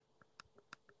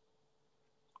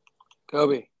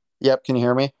Kobe. Yep, can you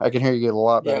hear me? I can hear you a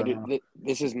lot Yeah, better dude, now.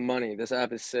 this is money. This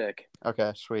app is sick.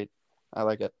 Okay, sweet. I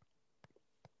like it.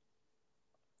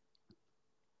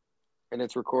 And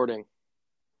it's recording.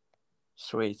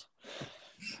 Sweet.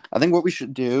 I think what we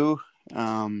should do,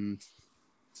 um,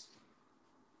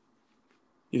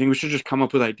 you think we should just come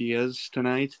up with ideas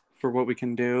tonight for what we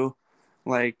can do?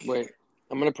 Like, Wait,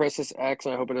 I'm gonna press this X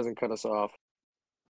and I hope it doesn't cut us off.